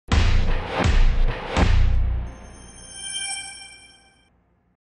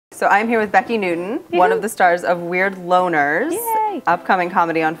So I'm here with Becki Newton, one of the stars of Weird Loners, upcoming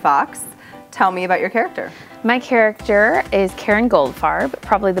comedy on Fox. Tell me about your character. My character is Karen Goldfarb,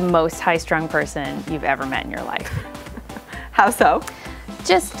 probably the most high-strung person you've ever met in your life. How so?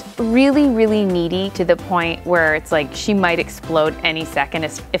 Just really, really needy to the point where it's like she might explode any second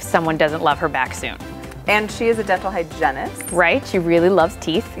if someone doesn't love her back soon. And she is a dental hygienist. Right, she really loves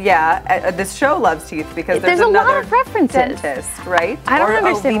teeth. Yeah, this show loves teeth because there's a another lot of references. Dentist, right? I don't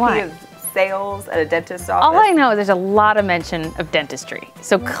understand why. Of sales at a dentist's office. All I know is there's a lot of mention of dentistry.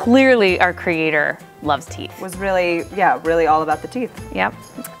 So clearly our creator loves teeth. Was really, really all about the teeth. Yep.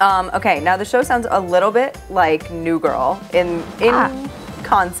 Okay, now the show sounds a little bit like New Girl in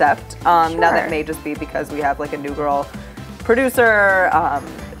concept. Now that may just be because we have like a New Girl producer.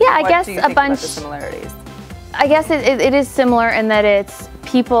 Yeah, I guess a bunch about the similarities. I guess it is similar in that it's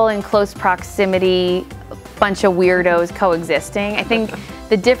people in close proximity, a bunch of weirdos coexisting. I think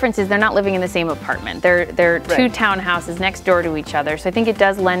the difference is they're not living in the same apartment. They're two townhouses next door to each other. So I think it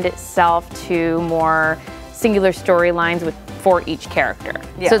does lend itself to more singular storylines for each character.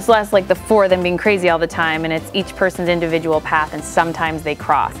 Yeah. So it's less like the four of them being crazy all the time, and it's each person's individual path, and sometimes they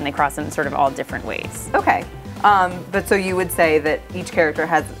cross, and they cross in sort of all different ways. Okay. But so you would say that each character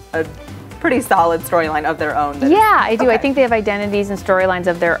has a pretty solid storyline of their own. Yeah, I do. Okay. I think they have identities and storylines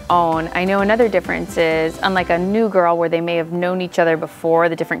of their own. I know another difference is, unlike a New Girl where they may have known each other before,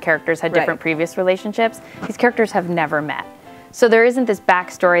 the different characters had different previous relationships, these characters have never met. So there isn't this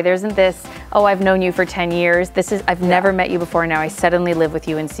backstory, there isn't this, oh, I've known you for 10 years, this is, I've never met you before, now I suddenly live with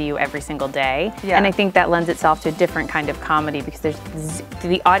you and see you every single day. Yeah. And I think that lends itself to a different kind of comedy because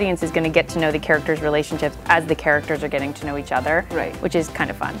the audience is going to get to know the characters' relationships as the characters are getting to know each other, which is kind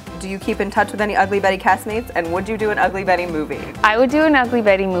of fun. Do you keep in touch with any Ugly Betty castmates, and would you do an Ugly Betty movie? I would do an Ugly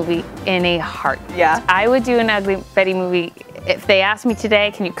Betty movie in a heartbeat. Yeah? I would do an Ugly Betty movie. If they asked me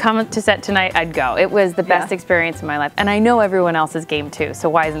today, can you come to set tonight, I'd go. It was the best experience in my life. And I know everyone else is game too, so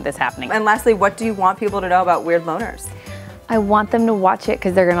why isn't this happening? And lastly, what do you want people to know about Weird Loners? I want them to watch it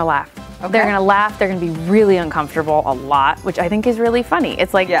because they're gonna laugh. Okay. They're gonna laugh, they're gonna be really uncomfortable a lot, which I think is really funny.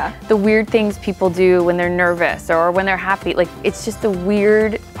 It's like the weird things people do when they're nervous or when they're happy. Like, it's just a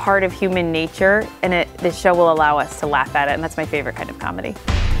weird part of human nature, and this show will allow us to laugh at it, and that's my favorite kind of comedy.